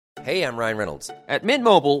Hey, I'm Ryan Reynolds. At Mint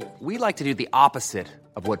Mobile, we like to do the opposite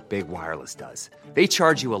of what Big Wireless does. They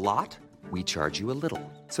charge you a lot, we charge you a little.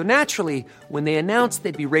 So naturally, when they announced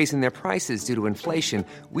they'd be raising their prices due to inflation,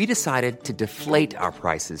 we decided to deflate our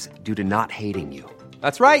prices due to not hating you.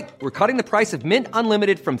 That's right. We're cutting the price of Mint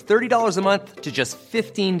Unlimited from $30 a month to just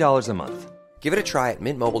 $15 a month. Give it a try at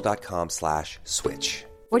mintmobile.com/switch.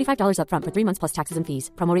 $45 up front for 3 months plus taxes and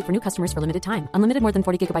fees. Promo rate for new customers for limited time. Unlimited more than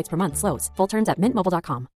 40 gigabytes per month. Slows full terms at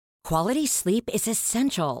mintmobile.com. Quality sleep is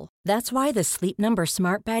essential. That's why the Sleep Number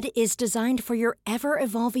Smart Bed is designed for your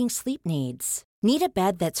ever-evolving sleep needs. Need a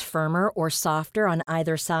bed that's firmer or softer on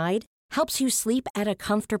either side? Helps you sleep at a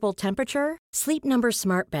comfortable temperature? Sleep Number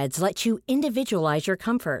Smart Beds let you individualize your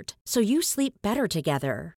comfort, so you sleep better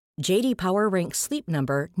together. J.D. Power ranks Sleep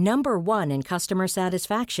Number number 1 in customer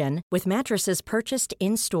satisfaction with mattresses purchased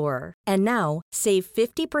in-store. And now, save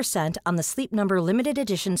 50% on the Sleep Number Limited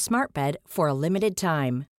Edition Smart Bed for a limited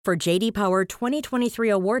time. For J.D. Power 2023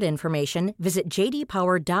 award information, visit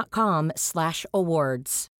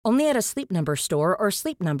jdpower.com/awards. Only at a Sleep Number store or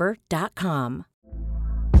sleepnumber.com.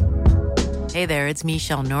 Hey there, it's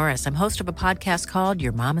Michelle Norris. I'm host of a podcast called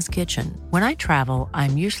Your Mama's Kitchen. When I travel,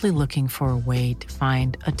 I'm usually looking for a way to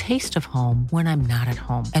find a taste of home when I'm not at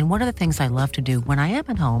home. And one of the things I love to do when I am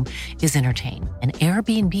at home is entertain. And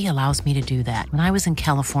Airbnb allows me to do that. When I was in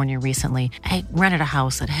California recently, I rented a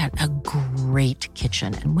house that had a great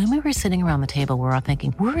kitchen. And when we were sitting around the table, we were all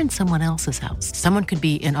thinking, we're in someone else's house. Someone could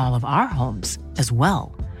be in all of our homes as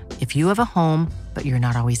well. If you have a home, but you're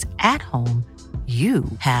not always at home, you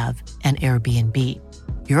have an Airbnb.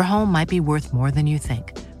 Your home might be worth more than you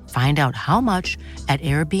think. Find out how much at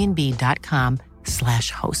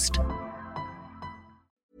airbnb.com/host.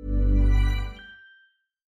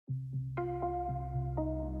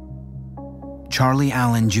 Charlie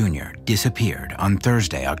Allen Jr. disappeared on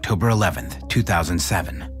Thursday, October 11th,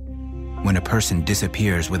 2007. When a person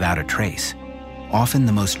disappears without a trace, often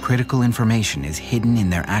the most critical information is hidden in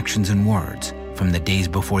their actions and words from the days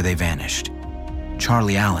before they vanished.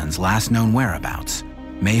 Charlie Allen's last known whereabouts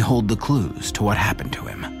may hold the clues to what happened to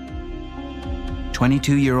him.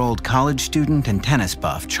 22-year-old college student and tennis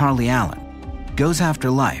buff Charlie Allen goes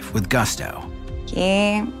after life with gusto.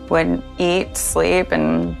 He would eat, sleep,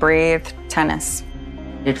 and breathe tennis.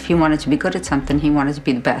 If he wanted to be good at something, he wanted to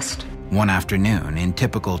be the best. One afternoon, in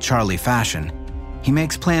typical Charlie fashion, he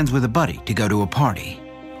makes plans with a buddy to go to a party.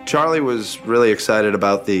 Charlie was really excited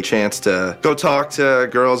about the chance to go talk to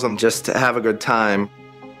girls and just to have a good time.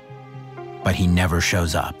 But he never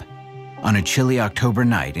shows up. On a chilly October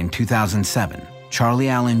night in 2007, Charlie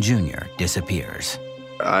Allen Jr. disappears.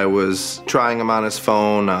 I was trying him on his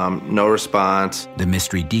phone, no response. The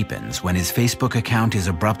mystery deepens when his Facebook account is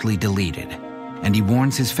abruptly deleted, and he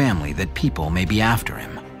warns his family that people may be after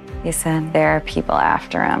him. He said there are people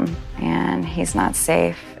after him, and he's not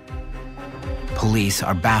safe. Police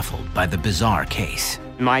are baffled by the bizarre case.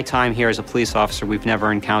 In my time here as a police officer, we've never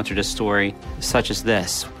encountered a story such as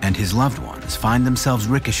this. And his loved ones find themselves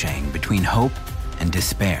ricocheting between hope and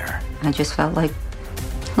despair. I just felt like,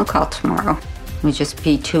 he'll call tomorrow. It would just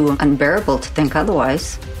be too unbearable to think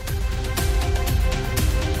otherwise.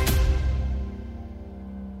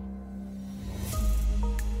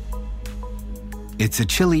 It's a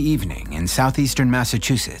chilly evening in southeastern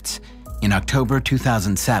Massachusetts in October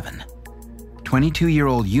 2007.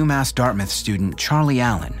 22-year-old UMass Dartmouth student Charlie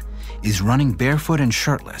Allen is running barefoot and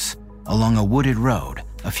shirtless along a wooded road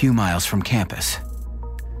a few miles from campus.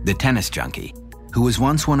 The tennis junkie, who was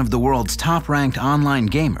once one of the world's top-ranked online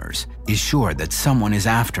gamers, is sure that someone is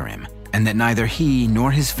after him and that neither he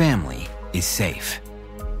nor his family is safe.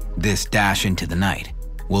 This dash into the night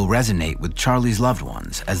will resonate with Charlie's loved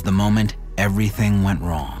ones as the moment everything went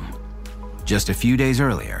wrong. Just a few days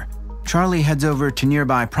earlier, Charlie heads over to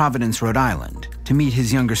nearby Providence, Rhode Island, to meet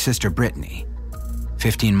his younger sister, Brittany.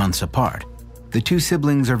 15 months apart, the two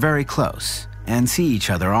siblings are very close and see each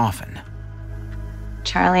other often.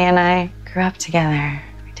 Charlie and I grew up together.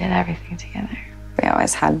 We did everything together. We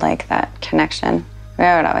always had like that connection. We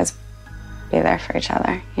would always be there for each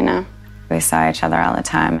other, you know? We saw each other all the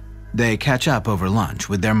time. They catch up over lunch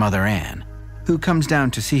with their mother, Anne, who comes down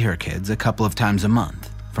to see her kids a couple of times a month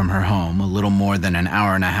from her home a little more than an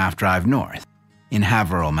hour-and-a-half drive north in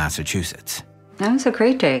Haverhill, Massachusetts. That was a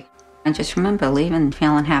great day. I just remember leaving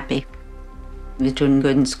feeling happy. He was doing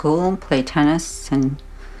good in school, played tennis, and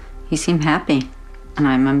he seemed happy. And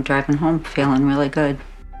I remember driving home feeling really good.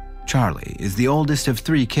 Charlie is the oldest of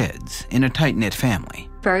 3 kids in a tight-knit family.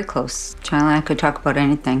 Very close. Charlie and I could talk about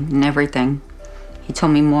anything and everything. He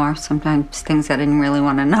told me more, sometimes things I didn't really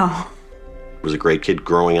want to know. Was a great kid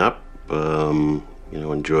growing up.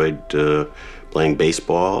 Enjoyed playing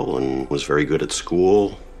baseball and was very good at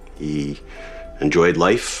school. He enjoyed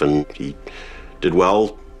life and he did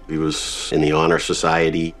well. He was in the honor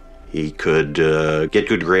society. He could get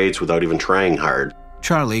good grades without even trying hard.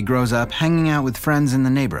 Charlie grows up hanging out with friends in the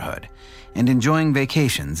neighborhood and enjoying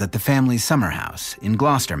vacations at the family's summer house in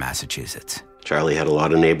Gloucester, Massachusetts. Charlie had a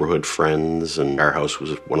lot of neighborhood friends, and our house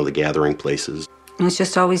was one of the gathering places. It was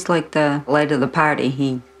just always like the light of the party.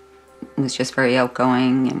 He was just very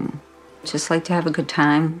outgoing and just liked to have a good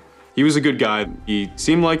time. He was a good guy. He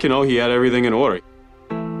seemed like, he had everything in order.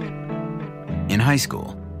 In high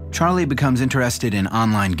school, Charlie becomes interested in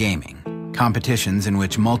online gaming, competitions in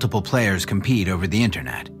which multiple players compete over the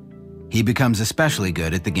internet. He becomes especially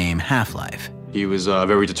good at the game Half-Life. He was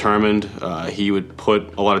very determined. He would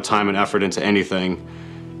put a lot of time and effort into anything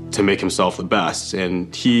to make himself the best,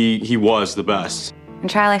 and he was the best. When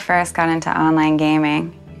Charlie first got into online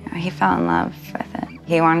gaming, he fell in love with it.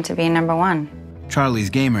 He wanted to be number one. Charlie's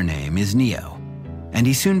gamer name is Neo, and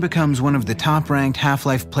he soon becomes one of the top-ranked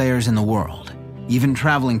Half-Life players in the world, even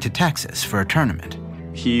traveling to Texas for a tournament.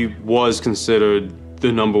 He was considered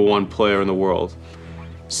the number one player in the world.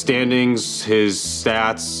 Standings, his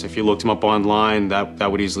stats, if you looked him up online,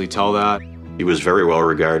 that would easily tell that. He was very well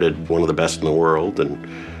regarded, one of the best in the world, and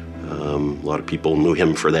a lot of people knew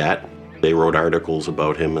him for that. They wrote articles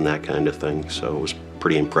about him and that kind of thing, so it was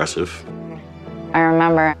pretty impressive. I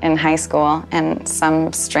remember in high school, and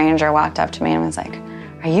some stranger walked up to me and was like,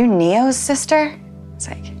 "Are you Neo's sister?" It's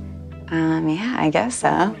like, yeah, I guess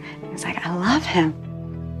so. He's like, "I love him."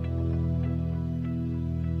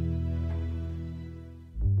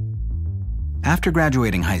 After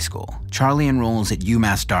graduating high school, Charlie enrolls at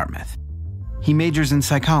UMass Dartmouth. He majors in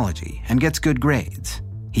psychology and gets good grades.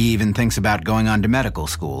 He even thinks about going on to medical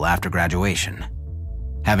school after graduation.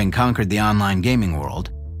 Having conquered the online gaming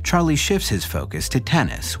world, Charlie shifts his focus to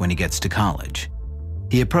tennis when he gets to college.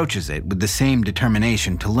 He approaches it with the same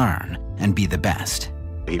determination to learn and be the best.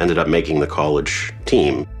 He ended up making the college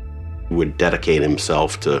team. He would dedicate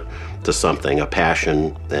himself to something, a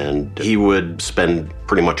passion, and he would spend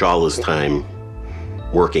pretty much all his time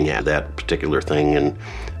working at that particular thing and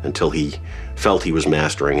until he felt he was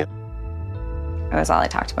mastering it. It was all he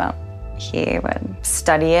talked about. He would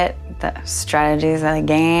study it, the strategies of the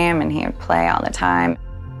game, and he would play all the time.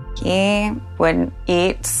 He would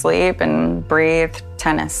eat, sleep, and breathe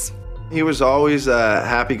tennis. He was always a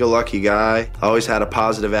happy-go-lucky guy, always had a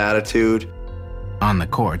positive attitude. On the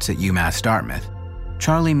courts at UMass Dartmouth,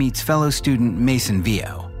 Charlie meets fellow student Mason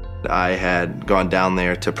Vio. I had gone down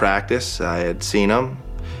there to practice. I had seen him.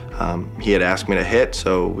 He had asked me to hit,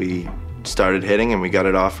 so we started hitting and we got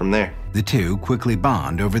it off from there. The two quickly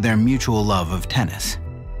bond over their mutual love of tennis.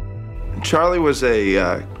 Charlie was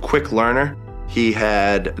a quick learner. He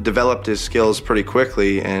had developed his skills pretty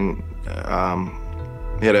quickly, and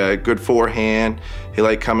he had a good forehand. He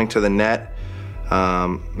liked coming to the net,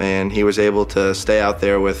 and he was able to stay out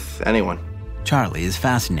there with anyone. Charlie is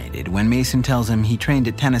fascinated when Mason tells him he trained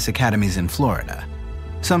at tennis academies in Florida,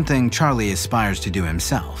 something Charlie aspires to do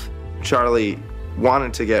himself. Charlie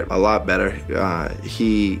wanted to get a lot better.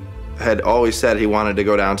 He had always said he wanted to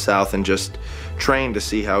go down south and just train to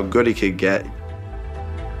see how good he could get.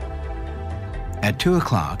 At 2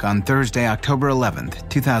 o'clock on Thursday, October 11th,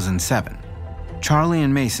 2007, Charlie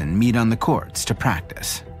and Mason meet on the courts to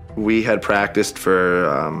practice. We had practiced for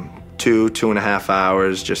 2.5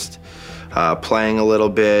 hours, just playing a little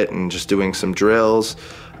bit and just doing some drills.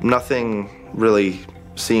 Nothing really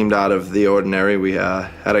seemed out of the ordinary. We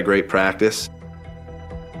had a great practice.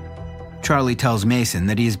 Charlie tells Mason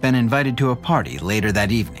that he has been invited to a party later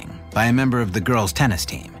that evening by a member of the girls' tennis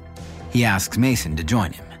team. He asks Mason to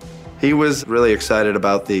join him. He was really excited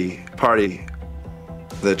about the party,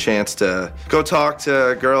 the chance to go talk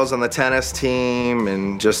to girls on the tennis team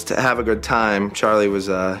and just have a good time. Charlie was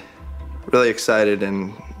really excited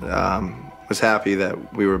and was happy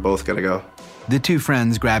that we were both going to go. The two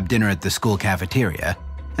friends grab dinner at the school cafeteria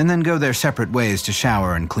and then go their separate ways to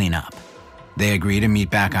shower and clean up. They agree to meet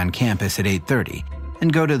back on campus at 8:30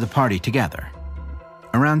 and go to the party together.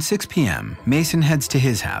 Around 6 p.m., Mason heads to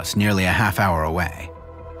his house nearly a half hour away.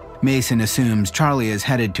 Mason assumes Charlie is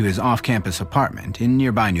headed to his off-campus apartment in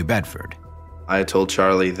nearby New Bedford. I had told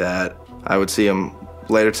Charlie that I would see him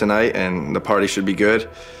later tonight and the party should be good,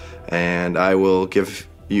 and I will give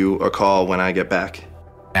you a call when I get back.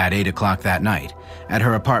 At 8 o'clock that night, at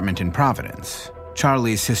her apartment in Providence,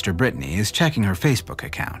 Charlie's sister Brittany is checking her Facebook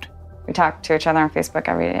account. We talked to each other on Facebook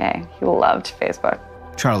every day. He loved Facebook.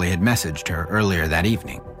 Charlie had messaged her earlier that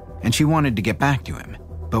evening, and she wanted to get back to him.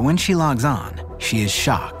 But when she logs on, she is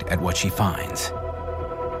shocked at what she finds.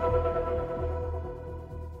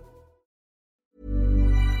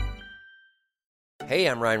 Hey,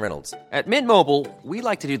 I'm Ryan Reynolds. At Mint Mobile, we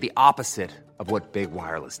like to do the opposite of what Big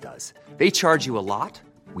Wireless does. They charge you a lot,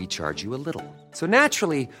 we charge you a little. So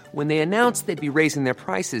naturally, when they announced they'd be raising their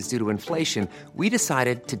prices due to inflation, we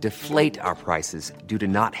decided to deflate our prices due to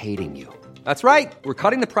not hating you. That's right. We're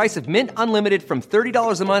cutting the price of Mint Unlimited from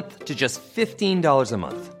 $30 a month to just $15 a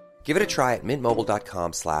month. Give it a try at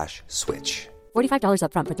mintmobile.com/switch. $45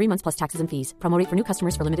 up front for 3 months plus taxes and fees. Promo rate for new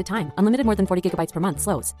customers for limited time. Unlimited more than 40 gigabytes per month.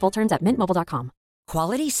 Slows full terms at mintmobile.com.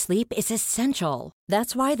 Quality sleep is essential.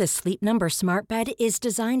 That's why the Sleep Number Smart Bed is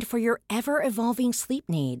designed for your ever-evolving sleep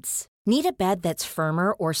needs. Need a bed that's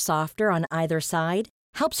firmer or softer on either side?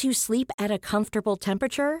 Helps you sleep at a comfortable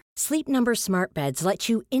temperature? Sleep Number Smart Beds let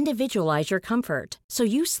you individualize your comfort, so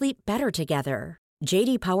you sleep better together.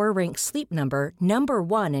 J.D. Power ranks Sleep Number number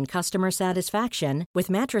 1 in customer satisfaction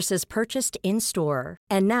with mattresses purchased in-store.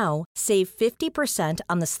 And now, save 50%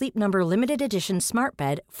 on the Sleep Number Limited Edition Smart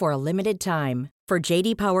Bed for a limited time. For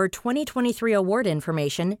J.D. Power 2023 award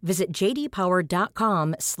information, visit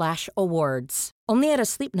jdpower.com/awards. Only at a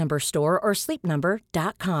Sleep Number store or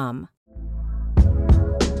sleepnumber.com.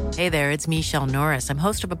 Hey there, it's Michelle Norris. I'm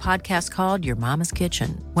host of a podcast called Your Mama's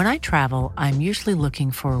Kitchen. When I travel, I'm usually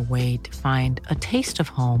looking for a way to find a taste of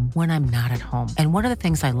home when I'm not at home. And one of the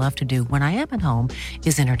things I love to do when I am at home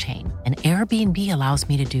is entertain. And Airbnb allows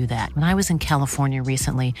me to do that. When I was in California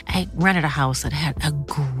recently, I rented a house that had a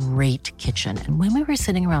great kitchen. And when we were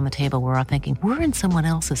sitting around the table, we were all thinking, we're in someone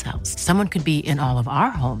else's house. Someone could be in all of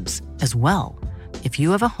our homes as well. If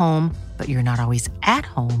you have a home, but you're not always at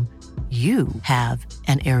home, you have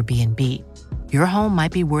an Airbnb. Your home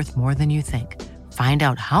might be worth more than you think. Find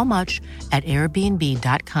out how much at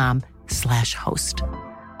airbnb.com/host.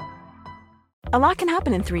 A lot can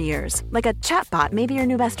happen in 3 years, like a chatbot may be your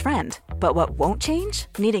new best friend. But what won't change?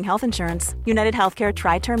 Needing health insurance. United Healthcare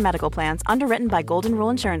Tri-Term Medical Plans, underwritten by Golden Rule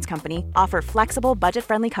Insurance Company, offer flexible,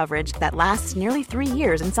 budget-friendly coverage that lasts nearly 3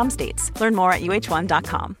 years in some states. Learn more at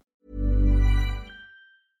uh1.com.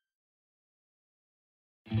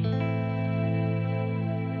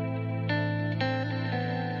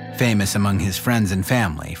 Famous among his friends and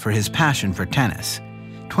family for his passion for tennis,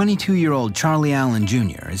 22-year-old Charlie Allen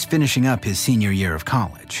Jr. is finishing up his senior year of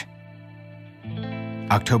college.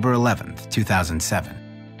 October 11th, 2007.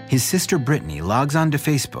 His sister Brittany logs onto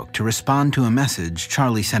Facebook to respond to a message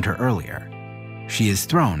Charlie sent her earlier. She is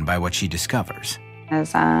thrown by what she discovers.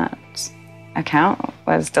 His account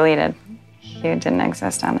was deleted. He didn't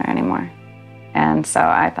exist on there anymore. And so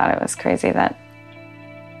I thought it was crazy that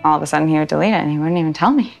all of a sudden he would delete it and he wouldn't even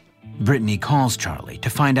tell me. Brittany calls Charlie to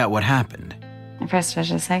find out what happened. At first I was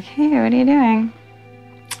just like, hey, what are you doing?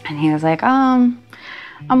 And he was like, I'm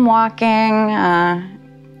walking. I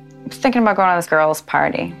was thinking about going to this girl's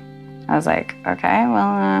party. I was like, okay,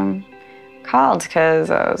 well, called because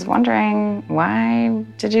I was wondering, why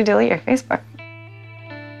did you delete your Facebook?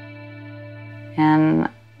 And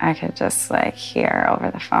I could just hear over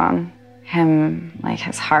the phone him,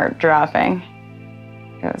 his heart dropping.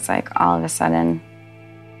 It was all of a sudden,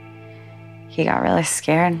 he got really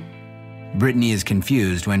scared. Brittany is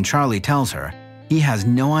confused when Charlie tells her he has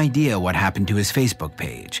no idea what happened to his Facebook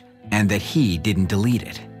page and that he didn't delete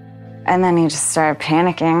it. And then he just started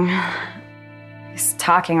panicking. He's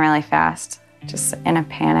talking really fast, just in a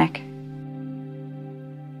panic.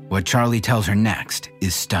 What Charlie tells her next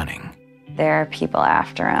is stunning. There are people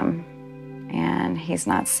after him, and he's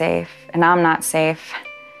not safe, and I'm not safe.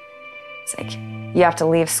 It's you have to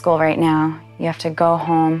leave school right now. You have to go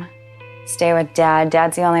home, stay with Dad.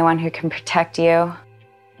 Dad's the only one who can protect you.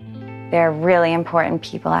 There are really important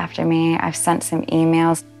people after me. I've sent some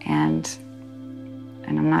emails, and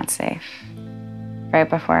I'm not safe. Right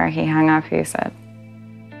before he hung up, he said,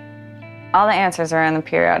 all the answers are in the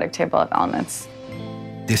periodic table of elements.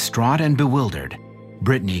 Distraught and bewildered,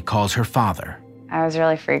 Brittany calls her father. I was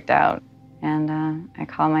really freaked out. And I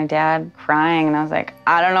called my dad crying, and I was like,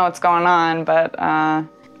 I don't know what's going on, but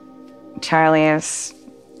Charlie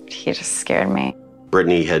he just scared me.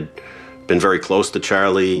 Brittany had been very close to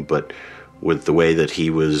Charlie, but with the way that he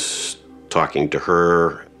was talking to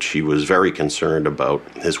her, she was very concerned about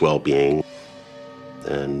his well-being.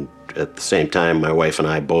 And at the same time, my wife and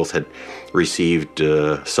I both had received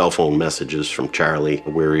cell phone messages from Charlie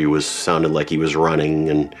where he sounded like he was running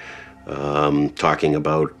and talking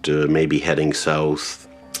about maybe heading south.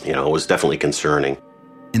 It was definitely concerning.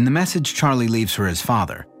 In the message Charlie leaves for his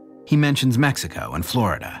father, he mentions Mexico and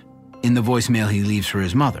Florida. In the voicemail he leaves for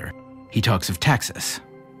his mother, he talks of Texas.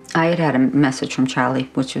 I had a message from Charlie,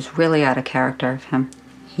 which was really out of character of him.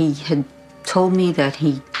 He had told me that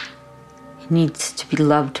he needs to be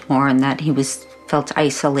loved more and that he felt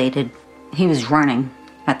isolated. He was running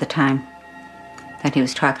at the time. that he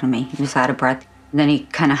was talking to me. He was out of breath. And then he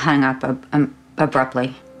kind of hung up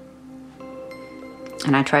abruptly.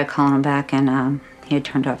 And I tried calling him back, and he had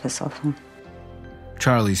turned off his cell phone.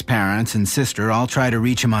 Charlie's parents and sister all try to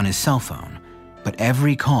reach him on his cell phone, but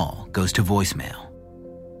every call goes to voicemail.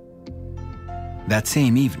 That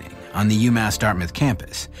same evening, on the UMass Dartmouth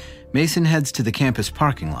campus, Mason heads to the campus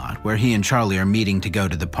parking lot where he and Charlie are meeting to go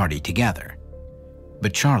to the party together.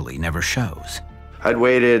 But Charlie never shows. I'd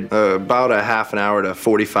waited about a half an hour to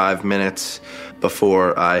 45 minutes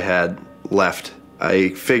before I had left. I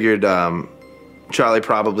figured Charlie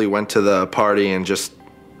probably went to the party and just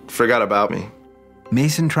forgot about me.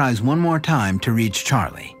 Mason tries one more time to reach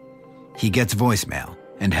Charlie. He gets voicemail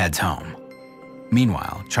and heads home.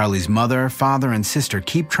 Meanwhile, Charlie's mother, father, and sister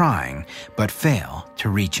keep trying, but fail to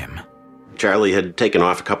reach him. Charlie had taken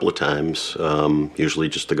off a couple of times, usually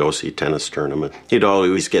just to go see a tennis tournament. He'd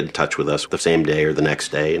always get in touch with us the same day or the next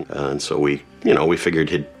day, and so we figured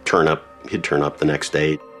he'd turn up the next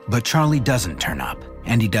day. But Charlie doesn't turn up,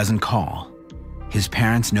 and he doesn't call. His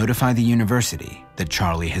parents notify the university that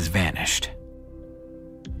Charlie has vanished.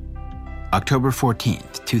 October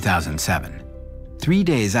 14th, 2007. 3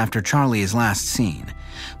 days after Charlie is last seen,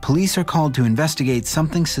 police are called to investigate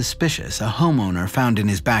something suspicious a homeowner found in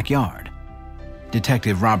his backyard.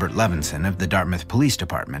 Detective Robert Levinson of the Dartmouth Police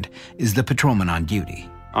Department is the patrolman on duty.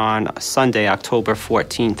 On Sunday, October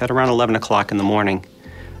 14th, at around 11 o'clock in the morning,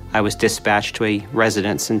 I was dispatched to a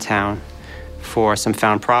residence in town for some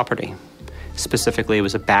found property. Specifically, it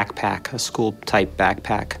was a backpack, a school-type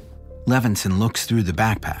backpack. Levinson looks through the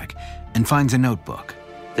backpack and finds a notebook.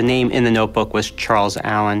 The name in the notebook was Charles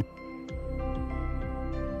Allen.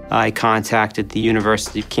 I contacted the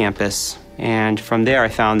university campus, and from there I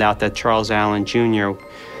found out that Charles Allen Jr.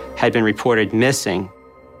 had been reported missing.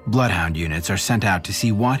 Bloodhound units are sent out to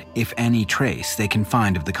see what, if any, trace they can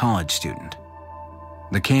find of the college student.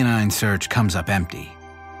 The canine search comes up empty,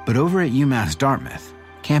 but over at UMass Dartmouth,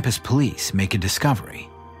 campus police make a discovery.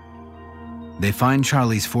 They find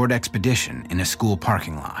Charlie's Ford Expedition in a school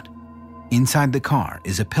parking lot. Inside the car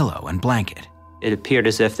is a pillow and blanket. It appeared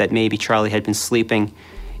as if that maybe Charlie had been sleeping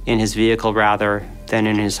in his vehicle rather than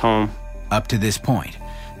in his home. Up to this point,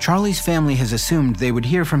 Charlie's family has assumed they would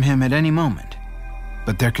hear from him at any moment.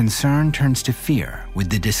 But their concern turns to fear with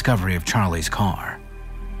the discovery of Charlie's car.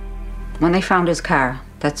 When they found his car,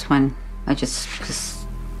 that's when I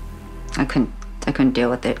couldn't deal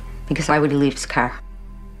with it, because I would leave his car.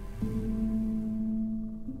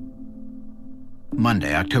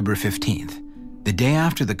 Monday, October 15th, the day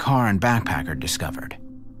after the car and backpack are discovered.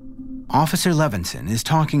 Officer Levinson is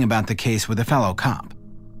talking about the case with a fellow cop.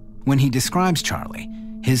 When he describes Charlie,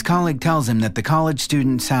 his colleague tells him that the college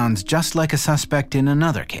student sounds just like a suspect in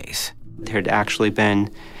another case. There had actually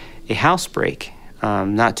been a housebreak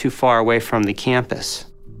not too far away from the campus.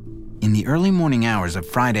 In the early morning hours of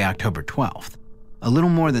Friday, October 12th, a little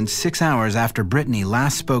more than 6 hours after Brittany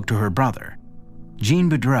last spoke to her brother,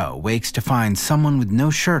 Jean Boudreau wakes to find someone with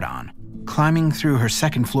no shirt on climbing through her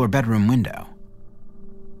second-floor bedroom window.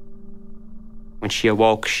 When she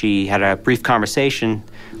awoke, she had a brief conversation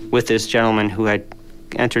with this gentleman who had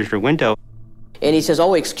entered her window. And he says,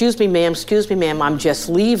 "Oh, excuse me, ma'am, I'm just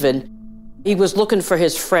leaving." He was looking for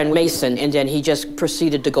his friend Mason, and then he just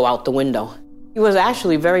proceeded to go out the window. He was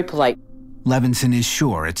actually very polite. Levinson is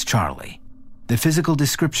sure it's Charlie. The physical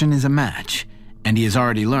description is a match, and he has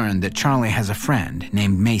already learned that Charlie has a friend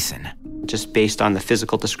named Mason. Just based on the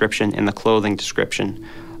physical description and the clothing description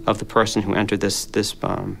of the person who entered this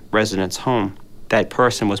resident's home, that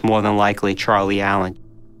person was more than likely Charlie Allen.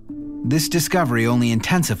 This discovery only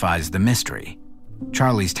intensifies the mystery.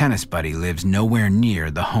 Charlie's tennis buddy lives nowhere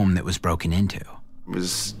near the home that was broken into. It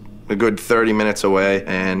was a good 30 minutes away,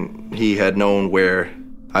 and he had known where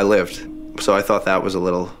I lived. So I thought that was a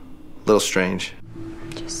little strange.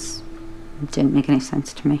 It didn't make any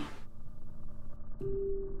sense to me.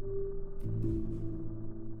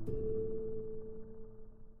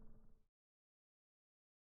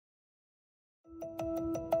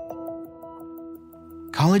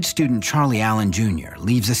 College student Charlie Allen Jr.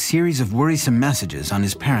 leaves a series of worrisome messages on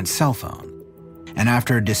his parents' cell phone, and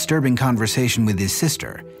after a disturbing conversation with his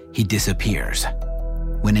sister, he disappears.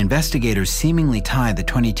 When investigators seemingly tie the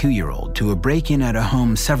 22-year-old to a break-in at a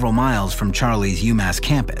home several miles from Charlie's UMass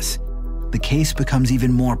campus, the case becomes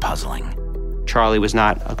even more puzzling. Charlie was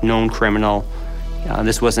not a known criminal.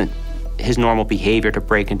 This wasn't his normal behavior to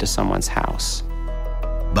break into someone's house.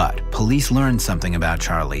 But police learned something about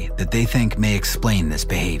Charlie that they think may explain this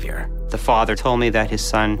behavior. The father told me that his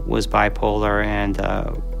son was bipolar and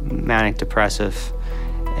manic depressive,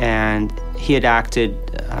 and he had acted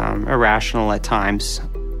irrational at times.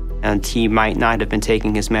 and he might not have been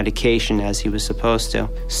taking his medication as he was supposed to.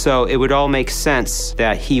 So it would all make sense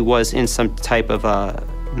that he was in some type of a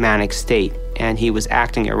manic state, and he was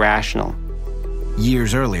acting irrational.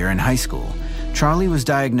 Years earlier in high school, Charlie was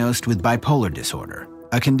diagnosed with bipolar disorder,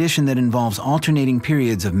 a condition that involves alternating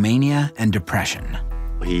periods of mania and depression.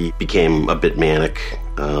 He became a bit manic,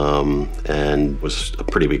 and was a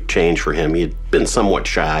pretty big change for him. He had been somewhat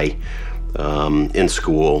shy in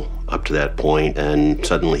school up to that point, and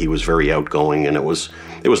suddenly he was very outgoing, and it was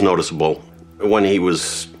noticeable. When he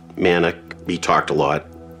was manic, he talked a lot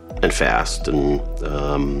and fast, and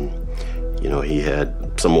he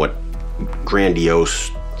had somewhat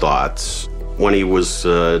grandiose thoughts. When he was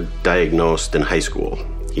diagnosed in high school,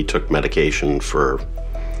 he took medication for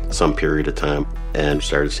some period of time and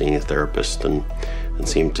started seeing a therapist and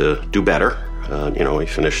seemed to do better. He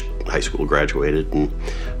finished high school, graduated, and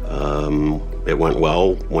it went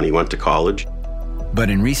well when he went to college. But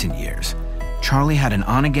in recent years, Charlie had an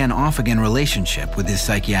on-again, off-again relationship with his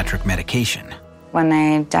psychiatric medication. When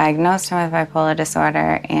they diagnosed him with bipolar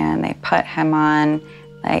disorder and they put him on,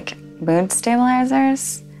 mood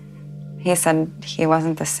stabilizers, he said he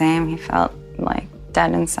wasn't the same. He felt,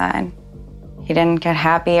 dead inside. He didn't get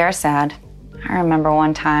happy or sad. I remember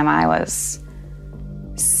one time I was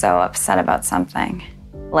so upset about something,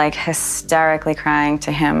 hysterically crying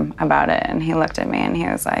to him about it, and he looked at me and he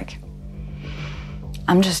was like,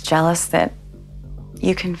 I'm just jealous that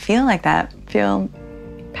you can feel like that, feel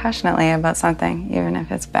passionately about something, even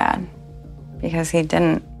if it's bad, because he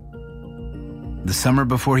didn't. The summer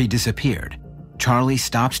before he disappeared, Charlie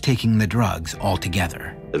stopped taking the drugs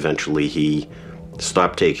altogether. Eventually, he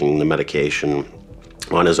stopped taking the medication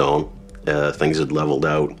on his own. Things had leveled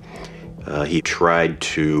out. He tried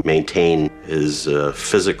to maintain his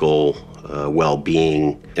physical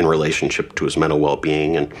well-being in relationship to his mental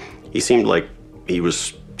well-being, and he seemed like he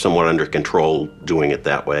was somewhat under control doing it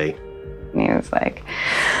that way. He was like,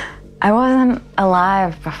 I wasn't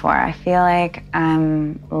alive before. I feel like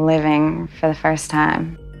I'm living for the first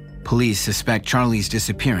time. Police suspect Charlie's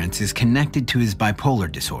disappearance is connected to his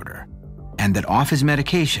bipolar disorder, and that off his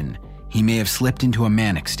medication, he may have slipped into a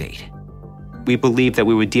manic state. We believed that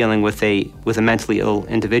we were dealing with a mentally ill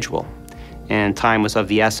individual, and time was of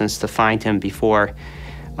the essence to find him before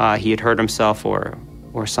he had hurt himself or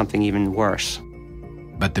something even worse.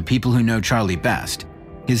 But the people who know Charlie best,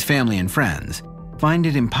 his family and friends, find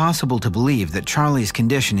it impossible to believe that Charlie's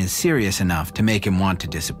condition is serious enough to make him want to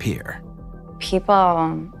disappear.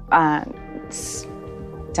 People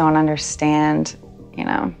don't understand,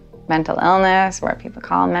 mental illness, what people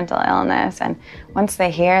call mental illness, and once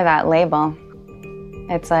they hear that label,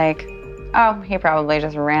 it's like, oh, he probably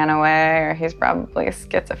just ran away, or he's probably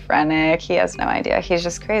schizophrenic, he has no idea, he's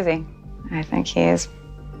just crazy. I think he's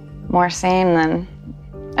more sane than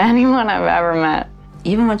anyone I've ever met.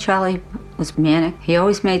 Even when Charlie was manic, he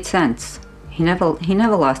always made sense. He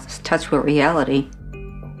never lost his touch with reality.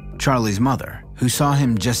 Charlie's mother, who saw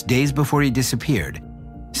him just days before he disappeared,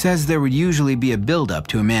 says there would usually be a build-up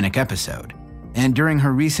to a manic episode, and during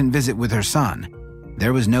her recent visit with her son,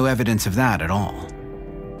 there was no evidence of that at all.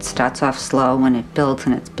 It starts off slow and it builds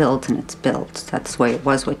and it builds and it builds. That's the way it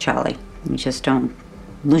was with Charlie. You just don't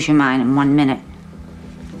lose your mind in 1 minute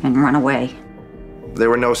and run away. There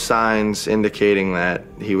were no signs indicating that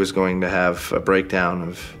he was going to have a breakdown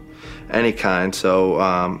of any kind, so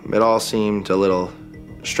it all seemed a little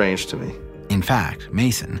strange to me. In fact,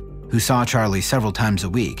 Mason, who saw Charlie several times a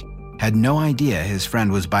week, had no idea his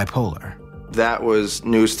friend was bipolar. That was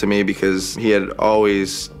news to me because he had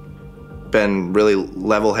always been really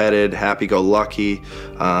level-headed, happy-go-lucky.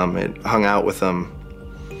 It hung out with him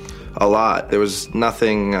a lot. There was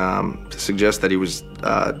nothing to suggest that he was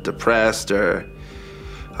depressed or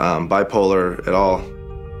bipolar at all.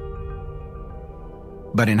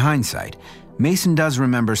 But in hindsight, Mason does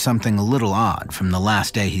remember something a little odd from the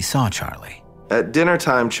last day he saw Charlie. At dinner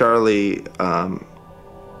time, Charlie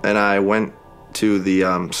and I went to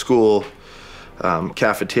the school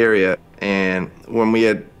cafeteria, and when we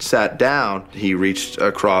had sat down, he reached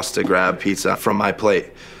across to grab pizza from my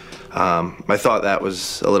plate. I thought that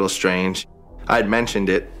was a little strange. I'd mentioned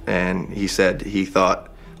it, and he said he thought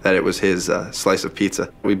that it was his slice of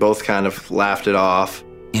pizza. We both kind of laughed it off.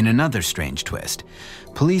 In another strange twist,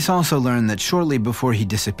 police also learned that shortly before he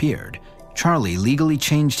disappeared, Charlie legally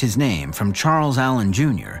changed his name from Charles Allen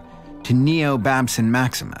Jr. to Neo Babson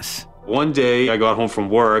Maximus. One day, I got home from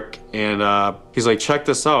work, and he's like, check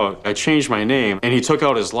this out. I changed my name. And he took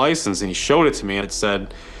out his license, and he showed it to me, and it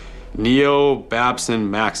said, Neo Babson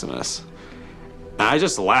Maximus. And I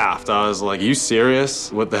just laughed. I was like, you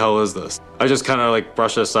serious? What the hell is this? I just kind of like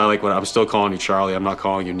brushed it aside, like, I'm still calling you Charlie. I'm not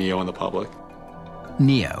calling you Neo in the public.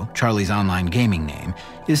 Neo, Charlie's online gaming name,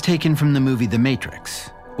 is taken from the movie The Matrix,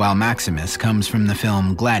 while Maximus comes from the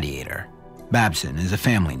film Gladiator. Babson is a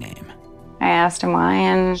family name. I asked him why,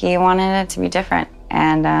 and he wanted it to be different.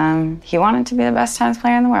 And he wanted to be the best tennis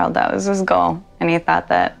player in the world. That was his goal. And he thought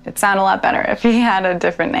that it sounded a lot better if he had a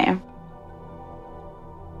different name.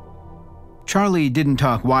 Charlie didn't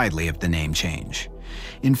talk widely of the name change.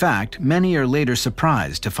 In fact, many are later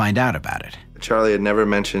surprised to find out about it. Charlie had never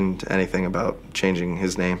mentioned anything about changing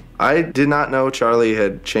his name. I did not know Charlie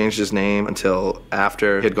had changed his name until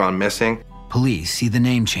after he had gone missing. Police see the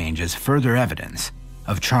name change as further evidence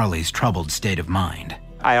of Charlie's troubled state of mind.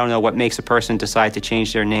 I don't know what makes a person decide to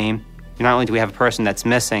change their name. Not only do we have a person that's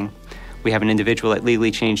missing, we have an individual that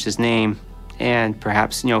legally changed his name. And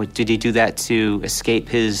perhaps, did he do that to escape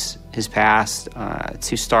his past,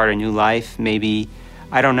 to start a new life? Maybe,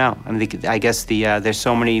 I don't know. I guess there's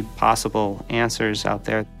so many possible answers out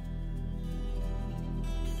there.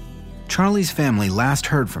 Charlie's family last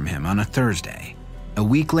heard from him on a Thursday. A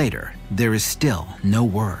week later, there is still no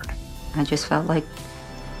word. I just felt like,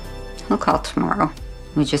 he'll call tomorrow.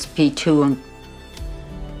 It would just be too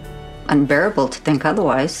unbearable to think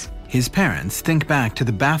otherwise. His parents think back to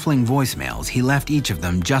the baffling voicemails he left each of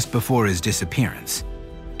them just before his disappearance,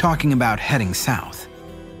 talking about heading south.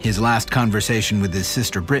 His last conversation with his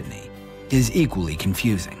sister Brittany is equally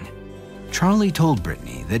confusing. Charlie told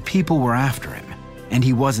Brittany that people were after him and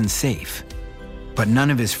he wasn't safe, but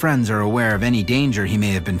none of his friends are aware of any danger he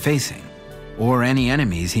may have been facing or any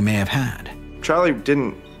enemies he may have had. Charlie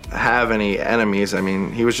didn't have any enemies. I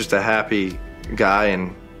mean, he was just a happy guy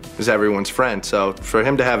and was everyone's friend. So for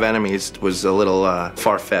him to have enemies was a little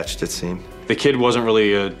far-fetched, it seemed. The kid wasn't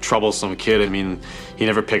really a troublesome kid. I mean, he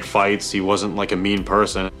never picked fights. He wasn't like a mean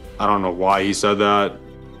person. I don't know why he said that.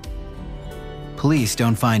 Police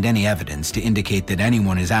don't find any evidence to indicate that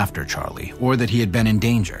anyone is after Charlie or that he had been in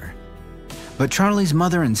danger. But Charlie's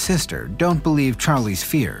mother and sister don't believe Charlie's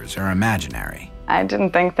fears are imaginary. I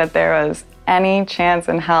didn't think that there was any chance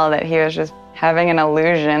in hell that he was just having an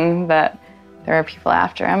illusion that there were people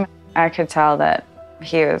after him. I could tell that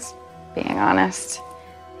he was being honest.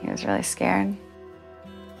 He was really scared.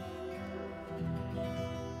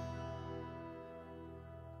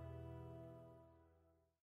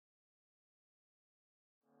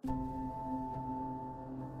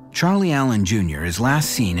 Charlie Allen Jr. is last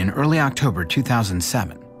seen in early October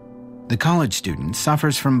 2007. The college student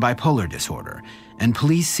suffers from bipolar disorder, and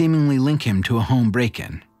police seemingly link him to a home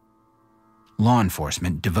break-in. Law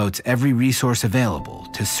enforcement devotes every resource available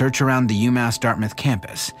to search around the UMass Dartmouth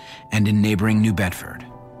campus and in neighboring New Bedford.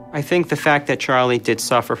 I think the fact that Charlie did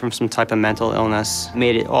suffer from some type of mental illness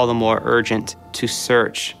made it all the more urgent to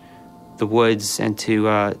search the woods and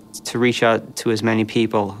to reach out to as many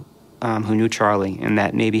people who knew Charlie and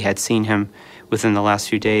that maybe had seen him within the last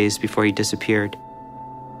few days before he disappeared.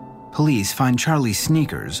 Police find Charlie's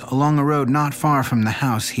sneakers along a road not far from the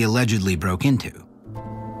house he allegedly broke into,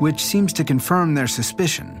 which seems to confirm their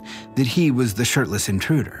suspicion that he was the shirtless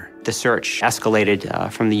intruder. The search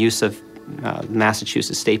escalated from the use of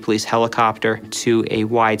Massachusetts State Police helicopter to a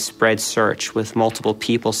widespread search with multiple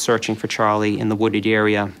people searching for Charlie in the wooded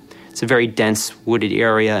area. It's a very dense wooded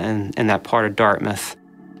area in that part of Dartmouth.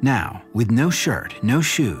 Now, with no shirt, no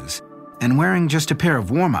shoes, and wearing just a pair of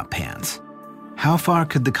warm-up pants, how far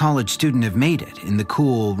could the college student have made it in the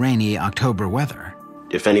cool, rainy October weather?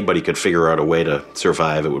 If anybody could figure out a way to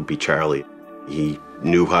survive, it would be Charlie. He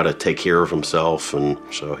knew how to take care of himself, and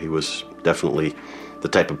so he was definitely the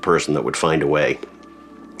type of person that would find a way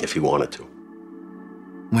if he wanted to.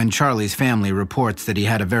 When Charlie's family reports that he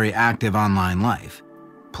had a very active online life,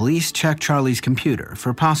 police check Charlie's computer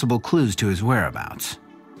for possible clues to his whereabouts.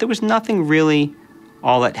 There was nothing really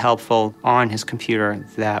all that helpful on his computer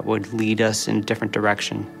that would lead us in a different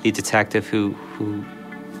direction. The detective who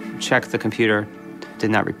checked the computer did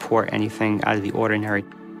not report anything out of the ordinary.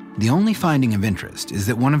 The only finding of interest is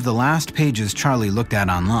that one of the last pages Charlie looked at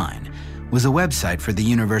online was a website for the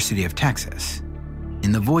University of Texas.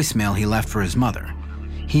 In the voicemail he left for his mother,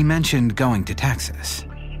 he mentioned going to Texas.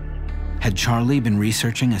 Had Charlie been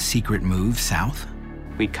researching a secret move south?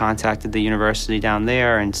 We contacted the university down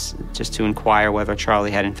there and just to inquire whether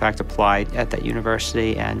Charlie had in fact applied at that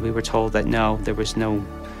university, and we were told that no, there was no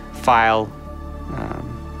file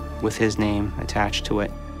with his name attached to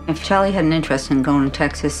it. If Charlie had an interest in going to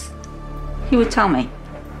Texas, he would tell me,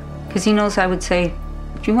 because he knows I would say,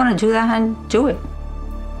 if you want to do that, honey, do it.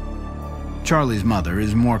 Charlie's mother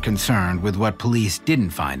is more concerned with what police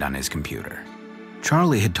didn't find on his computer.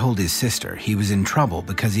 Charlie had told his sister he was in trouble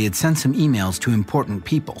because he had sent some emails to important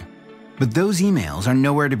people. But those emails are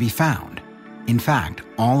nowhere to be found. In fact,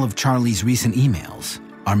 all of Charlie's recent emails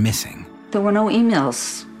are missing. There were no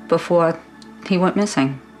emails before he went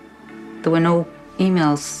missing. There were no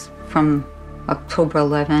emails from October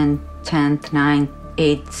 11, 10th, 9,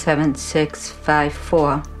 8, 7, 6, 5,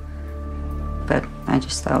 4. But I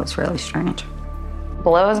just thought it was really strange.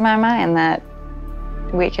 Blows my mind that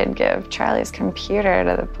we could give Charlie's computer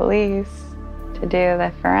to the police to do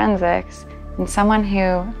the forensics, and someone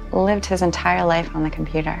who lived his entire life on the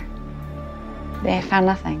computer. They found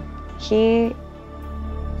nothing. He,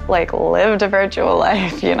 lived a virtual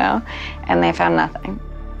life, and they found nothing.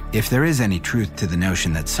 If there is any truth to the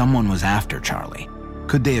notion that someone was after Charlie,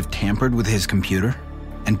 could they have tampered with his computer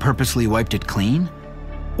and purposely wiped it clean?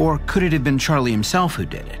 Or could it have been Charlie himself who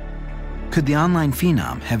did it? Could the online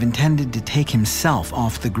phenom have intended to take himself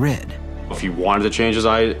off the grid? If he wanted to change his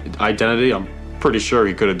identity, I'm pretty sure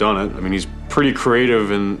he could have done it. I mean, he's pretty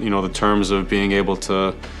creative in, the terms of being able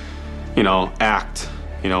to, act,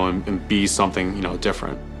 and be something,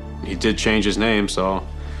 different. He did change his name, so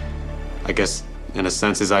I guess, in a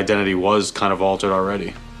sense, his identity was kind of altered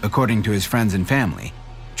already. According to his friends and family,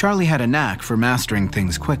 Charlie had a knack for mastering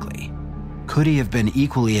things quickly. Could he have been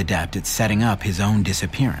equally adept at setting up his own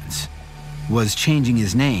disappearance? Was changing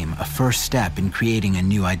his name a first step in creating a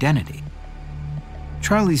new identity?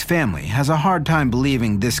 Charlie's family has a hard time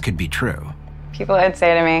believing this could be true. People would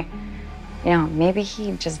say to me, maybe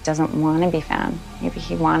he just doesn't want to be found. Maybe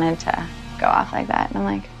he wanted to go off like that. And I'm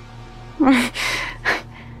like,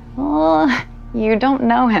 well, you don't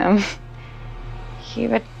know him. He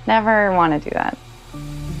would never want to do that.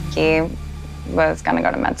 He was going to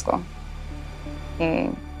go to med school. He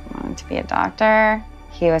wanted to be a doctor.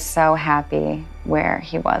 He was so happy where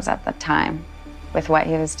he was at the time with what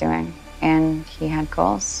he was doing. And he had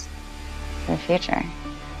goals for the future.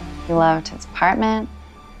 He loved his apartment,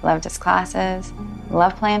 loved his classes,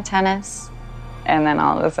 loved playing tennis. And then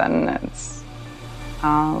all of a sudden it's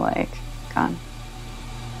all gone.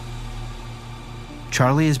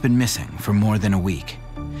 Charlie has been missing for more than a week.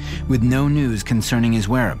 With no news concerning his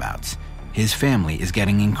whereabouts, his family is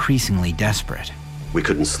getting increasingly desperate. We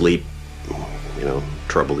couldn't sleep,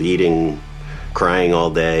 trouble eating, crying all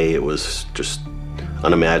day. It was just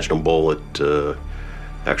unimaginable. It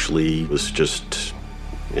actually was just,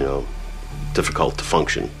 difficult to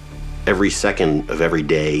function. Every second of every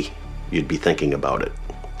day, you'd be thinking about it.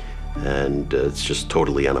 And it's just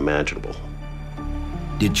totally unimaginable.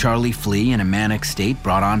 Did Charlie flee in a manic state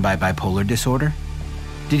brought on by bipolar disorder?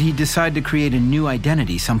 Did he decide to create a new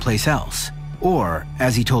identity someplace else? Or,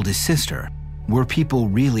 as he told his sister, were people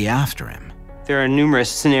really after him? There are numerous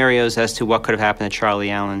scenarios as to what could have happened to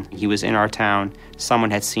Charlie Allen. He was in our town,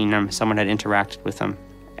 someone had seen him, someone had interacted with him.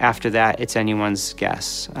 After that, it's anyone's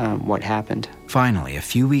guess what happened. Finally, a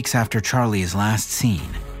few weeks after Charlie is last seen,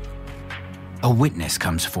 a witness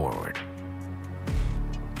comes forward.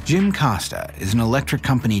 Jim Costa is an electric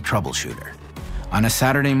company troubleshooter. On a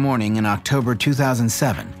Saturday morning in October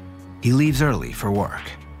 2007, he leaves early for work.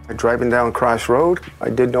 Driving down Cross Road, I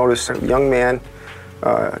did notice a young man,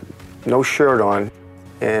 no shirt on,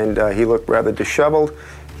 and he looked rather disheveled.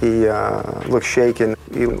 He looked shaken.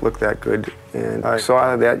 He didn't look that good. And I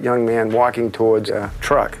saw that young man walking towards a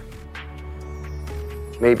truck,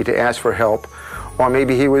 maybe to ask for help, or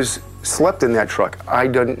maybe he slept in that truck. I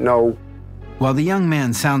didn't know. While the young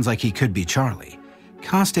man sounds like he could be Charlie,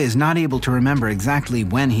 Costa is not able to remember exactly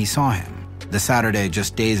when he saw him, the Saturday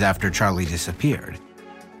just days after Charlie disappeared,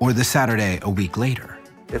 or the Saturday a week later.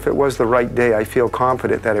 If it was the right day, I feel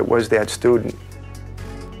confident that it was that student.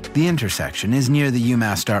 The intersection is near the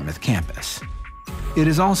UMass Dartmouth campus. It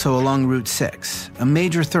is also along Route 6, a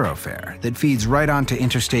major thoroughfare that feeds right onto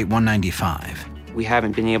Interstate 195. We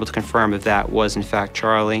haven't been able to confirm if that was in fact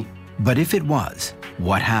Charlie. But if it was,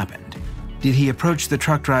 what happened? Did he approach the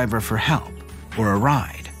truck driver for help or a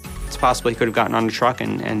ride? It's possible he could have gotten on the truck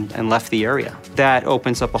and left the area. That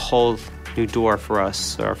opens up a whole new door for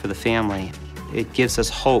us, or for the family. It gives us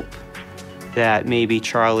hope that maybe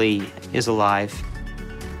Charlie is alive.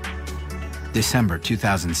 December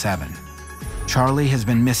 2007. Charlie has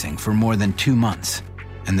been missing for more than 2 months,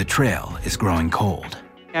 and the trail is growing cold.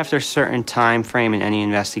 After a certain time frame in any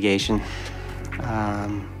investigation,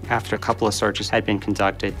 after a couple of searches had been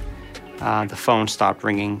conducted, the phone stopped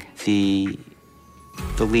ringing. The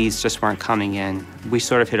leads just weren't coming in. We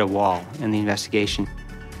sort of hit a wall in the investigation.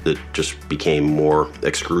 It just became more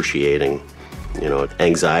excruciating.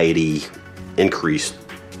 Anxiety increased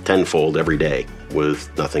tenfold every day with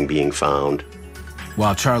nothing being found.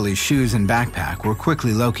 While Charlie's shoes and backpack were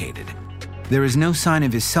quickly located, There is no sign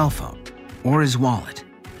of his cell phone or his wallet.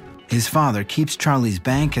 His father keeps Charlie's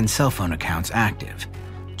bank and cell phone accounts active,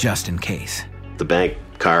 just in case. The bank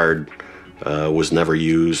card was never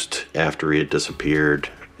used after he had disappeared.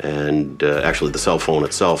 And actually, the cell phone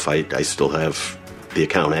itself, I still have the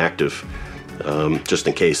account active, just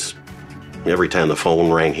in case. Every time the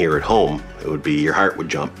phone rang here at home, it would be, your heart would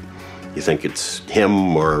jump. You think it's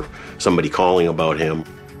him or somebody calling about him.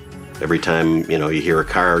 Every time, you hear a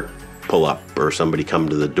car pull up or somebody come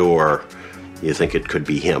to the door, you think it could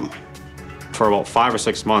be him. For about 5 or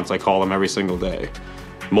 6 months, I called him every single day,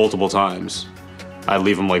 multiple times. I'd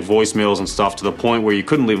leave him voicemails and stuff, to the point where you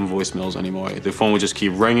couldn't leave him voicemails anymore. The phone would just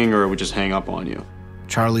keep ringing or it would just hang up on you.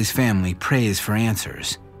 Charlie's family prays for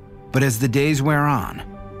answers. But as the days wear on,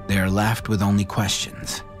 they are left with only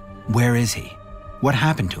questions. Where is he? What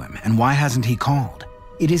happened to him, and why hasn't he called?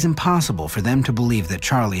 It is impossible for them to believe that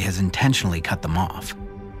Charlie has intentionally cut them off.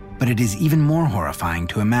 But it is even more horrifying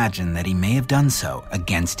to imagine that he may have done so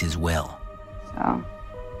against his will. So,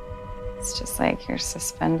 it's just like you're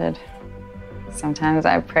suspended. Sometimes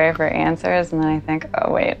I pray for answers, and then I think,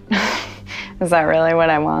 oh wait, is that really what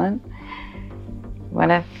I want?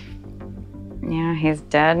 What if, he's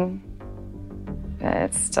dead, but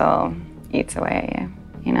it still eats away at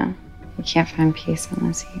you, You can't find peace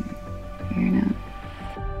unless you figure it out.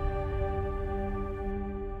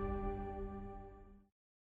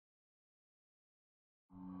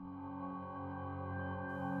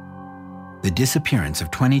 The disappearance of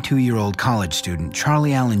 22-year-old college student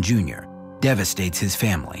Charlie Allen Jr. devastates his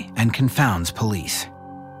family and confounds police.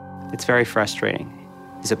 It's very frustrating.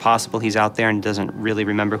 Is it possible he's out there and doesn't really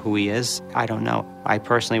remember who he is? I don't know. I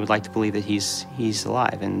personally would like to believe that he's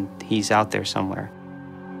alive and he's out there somewhere.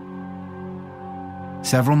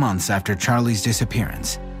 Several months after Charlie's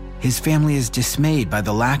disappearance, his family is dismayed by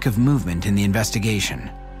the lack of movement in the investigation.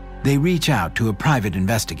 They reach out to a private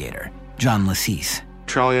investigator, John Lascise.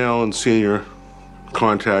 Charlie Allen Sr.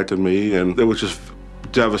 contacted me, and they were just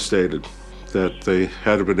devastated that they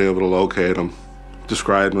hadn't been able to locate him.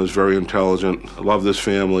 Described him as very intelligent, loved his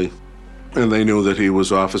family, and they knew that he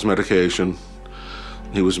was off his medication.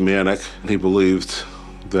 He was manic. He believed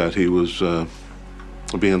that he was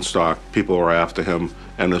being stalked. People were after him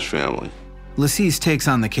and his family. Lascise takes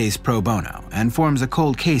on the case pro bono and forms a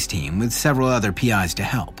cold case team with several other PIs to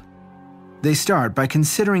help. They start by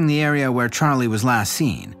considering the area where Charlie was last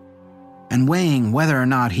seen and weighing whether or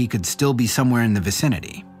not he could still be somewhere in the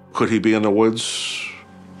vicinity. Could he be in the woods?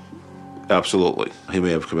 Absolutely. He may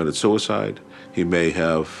have committed suicide. He may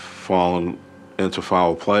have fallen into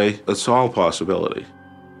foul play. It's all a possibility.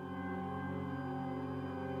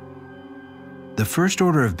 The first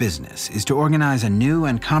order of business is to organize a new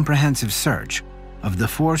and comprehensive search of the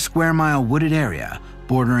 4-square-mile wooded area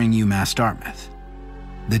bordering UMass Dartmouth.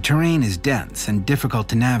 The terrain is dense and difficult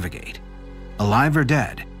to navigate. Alive or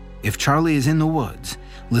dead, if Charlie is in the woods,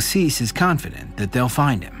 Lascise is confident that they'll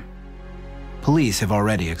find him. Police have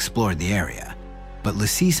already explored the area, but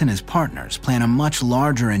Lascise and his partners plan a much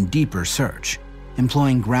larger and deeper search,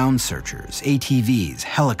 employing ground searchers, ATVs,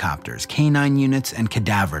 helicopters, canine units, and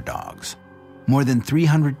cadaver dogs. More than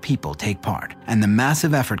 300 people take part, and the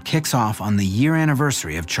massive effort kicks off on the year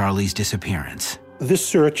anniversary of Charlie's disappearance. This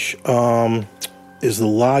search is the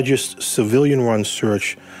largest civilian-run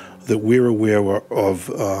search that we're aware of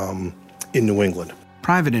in New England.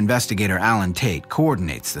 Private investigator Alan Tate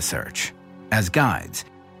coordinates the search. As guides,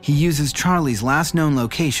 he uses Charlie's last known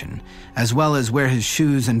location, as well as where his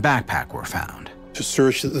shoes and backpack were found. To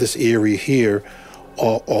search this area here,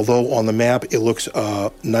 although on the map it looks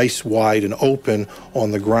nice, wide, and open,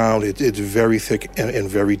 on the ground it's very thick and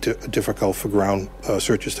very difficult for ground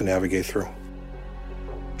searchers to navigate through.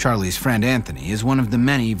 Charlie's friend Anthony is one of the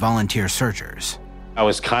many volunteer searchers. I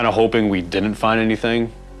was kind of hoping we didn't find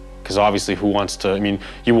anything, because obviously who wants to,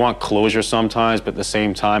 you want closure sometimes, but at the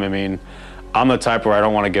same time, I'm the type where I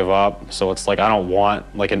don't want to give up, so it's I don't want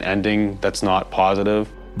an ending that's not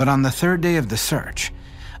positive. But on the third day of the search,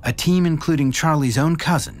 a team including Charlie's own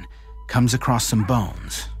cousin comes across some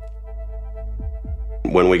bones.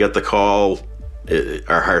 When we got the call,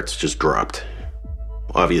 our hearts just dropped.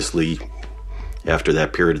 Obviously, after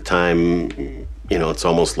that period of time, it's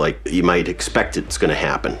almost like you might expect it's going to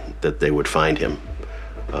happen, that they would find him.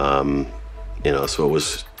 So it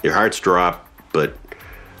was, your hearts drop, but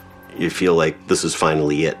you feel like this is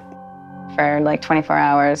finally it. For 24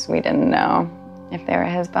 hours, we didn't know if they were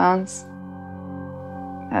his bones.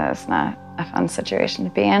 That's not a fun situation to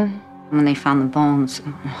be in. When they found the bones,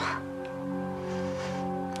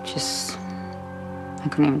 I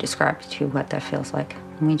couldn't even describe to you what that feels like.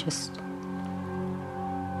 We just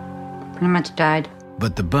pretty much died.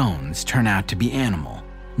 But the bones turn out to be animal,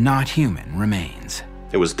 not human remains.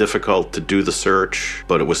 It was difficult to do the search,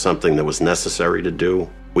 but it was something that was necessary to do.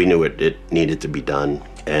 We knew it needed to be done,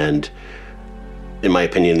 and in my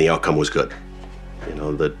opinion, the outcome was good.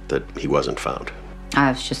 That he wasn't found. I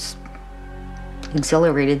was just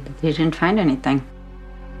exhilarated that they didn't find anything.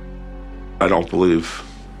 I don't believe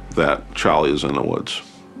that Charlie is in the woods.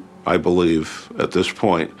 I believe at this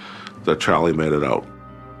point that Charlie made it out.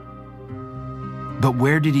 But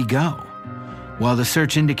where did he go? While the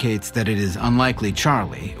search indicates that it is unlikely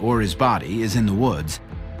Charlie or his body is in the woods,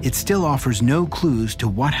 it still offers no clues to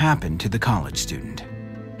what happened to the college student.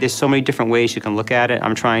 There's so many different ways you can look at it.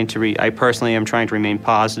 I personally am trying to remain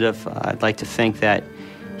positive. I'd like to think that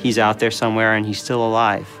he's out there somewhere and he's still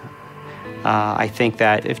alive. I think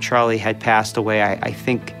that if Charlie had passed away, I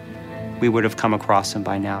think we would have come across him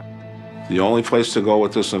by now. The only place to go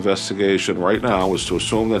with this investigation right now is to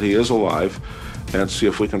assume that he is alive and see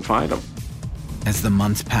if we can find him. As the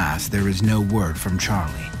months pass, there is no word from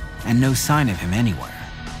Charlie and no sign of him anywhere.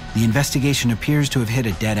 The investigation appears to have hit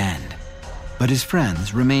a dead end, but his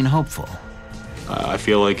friends remain hopeful. I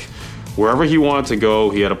feel like wherever he wanted to go,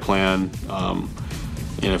 he had a plan.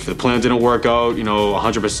 And if the plan didn't work out,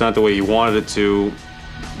 100% the way he wanted it to,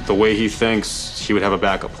 the way he thinks, he would have a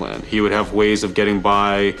backup plan. He would have ways of getting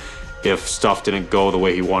by if stuff didn't go the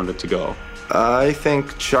way he wanted it to go. I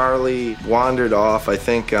think Charlie wandered off. I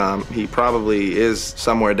think he probably is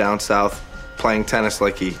somewhere down south playing tennis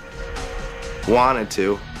like he wanted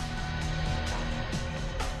to.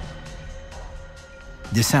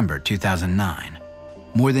 December 2009.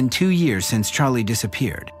 More than 2 years since Charlie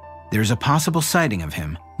disappeared, there's a possible sighting of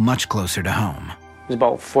him much closer to home. It was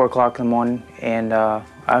about 4 o'clock in the morning, and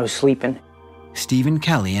I was sleeping. Stephen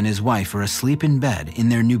Kelly and his wife are asleep in bed in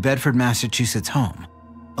their New Bedford, Massachusetts home,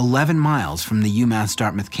 11 miles from the UMass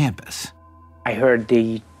Dartmouth campus. I heard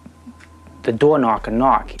the door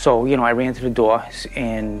knock. So, I ran to the door,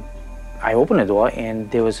 and I opened the door, and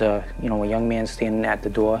there was a young man standing at the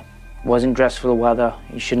door. Wasn't dressed for the weather.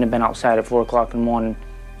 He shouldn't have been outside at 4 o'clock in the morning.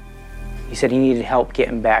 He said he needed help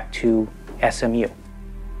getting back to SMU.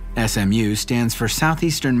 SMU stands for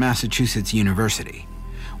Southeastern Massachusetts University,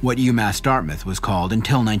 what UMass Dartmouth was called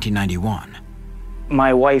until 1991.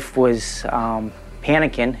 My wife was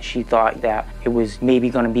panicking. She thought that it was maybe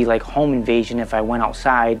going to be like home invasion if I went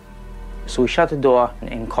outside. So we shut the door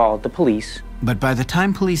and called the police. But by the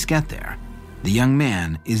time police get there, the young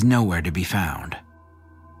man is nowhere to be found.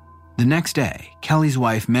 The next day, Kelly's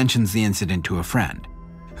wife mentions the incident to a friend,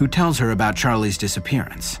 who tells her about Charlie's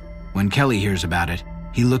disappearance. When Kelly hears about it,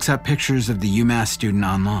 he looks up pictures of the UMass student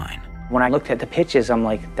online. When I looked at the pictures, I'm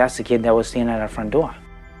like, that's the kid that was standing at our front door.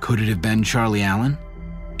 Could it have been Charlie Allen?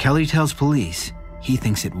 Kelly tells police he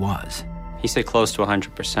thinks it was. He said close to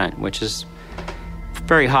 100%, which is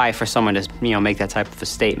very high for someone to, make that type of a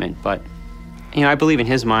statement. But, I believe in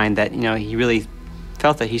his mind that, he really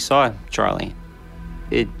felt that he saw Charlie.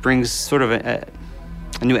 It brings sort of a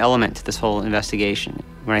new element to this whole investigation.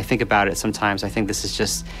 When I think about it, sometimes I think this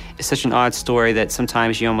is it's such an odd story that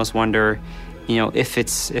sometimes you almost wonder, if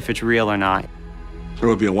it's real or not. It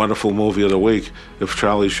would be a wonderful movie of the week if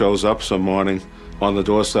Charlie shows up some morning on the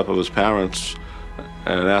doorstep of his parents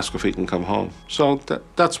and asks if he can come home. So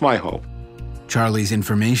that's my hope. Charlie's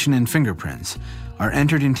information and fingerprints are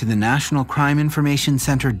entered into the National Crime Information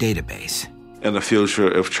Center database. In the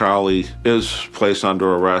future, if Charlie is placed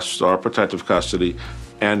under arrest or protective custody,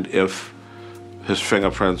 and if his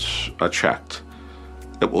fingerprints are checked,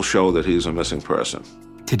 it will show that he's a missing person.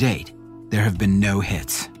 To date, there have been no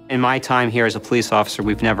hits. In my time here as a police officer,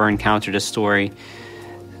 we've never encountered a story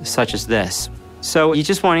such as this. So you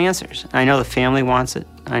just want answers. I know the family wants it.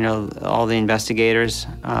 I know all the investigators.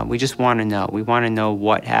 We just want to know. We want to know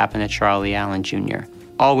what happened to Charlie Allen Jr.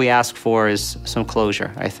 All we ask for is some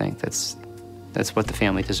closure, I think. That's what the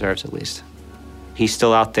family deserves, at least. He's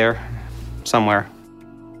still out there, somewhere.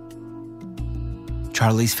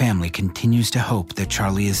 Charlie's family continues to hope that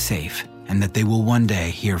Charlie is safe and that they will one day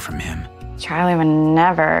hear from him. Charlie would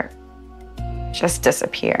never just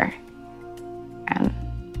disappear. And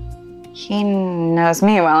he knows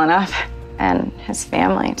me well enough and his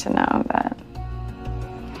family to know that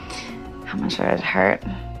how much it would hurt.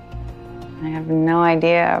 I have no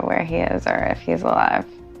idea where he is or if he's alive.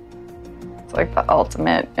 It's like the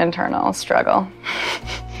ultimate internal struggle.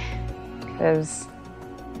 Because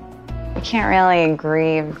you can't really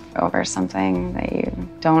grieve over something that you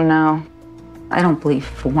don't know. I don't believe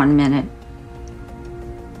for 1 minute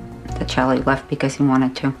that Charlie left because he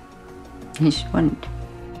wanted to. He just wouldn't.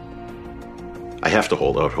 I have to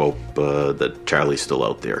hold out hope that Charlie's still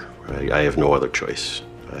out there. I have no other choice.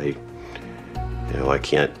 I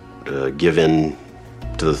can't give in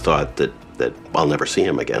to the thought that I'll never see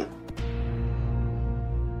him again.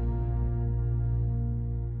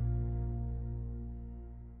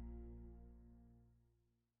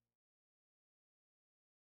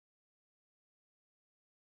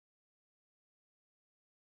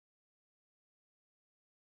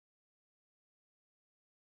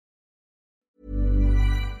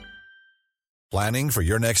 Planning for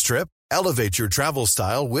your next trip? Elevate your travel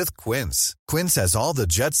style with Quince. Quince has all the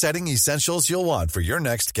jet-setting essentials you'll want for your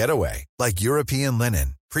next getaway, like European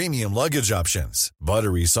linen, premium luggage options,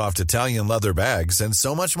 buttery soft Italian leather bags, and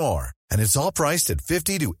so much more. And it's all priced at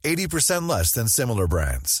 50 to 80% less than similar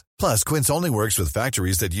brands. Plus, Quince only works with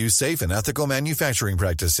factories that use safe and ethical manufacturing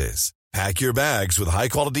practices. Pack your bags with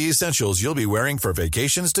high-quality essentials you'll be wearing for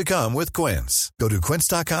vacations to come with Quince. Go to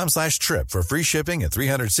quince.com/trip for free shipping and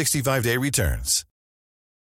 365-day returns.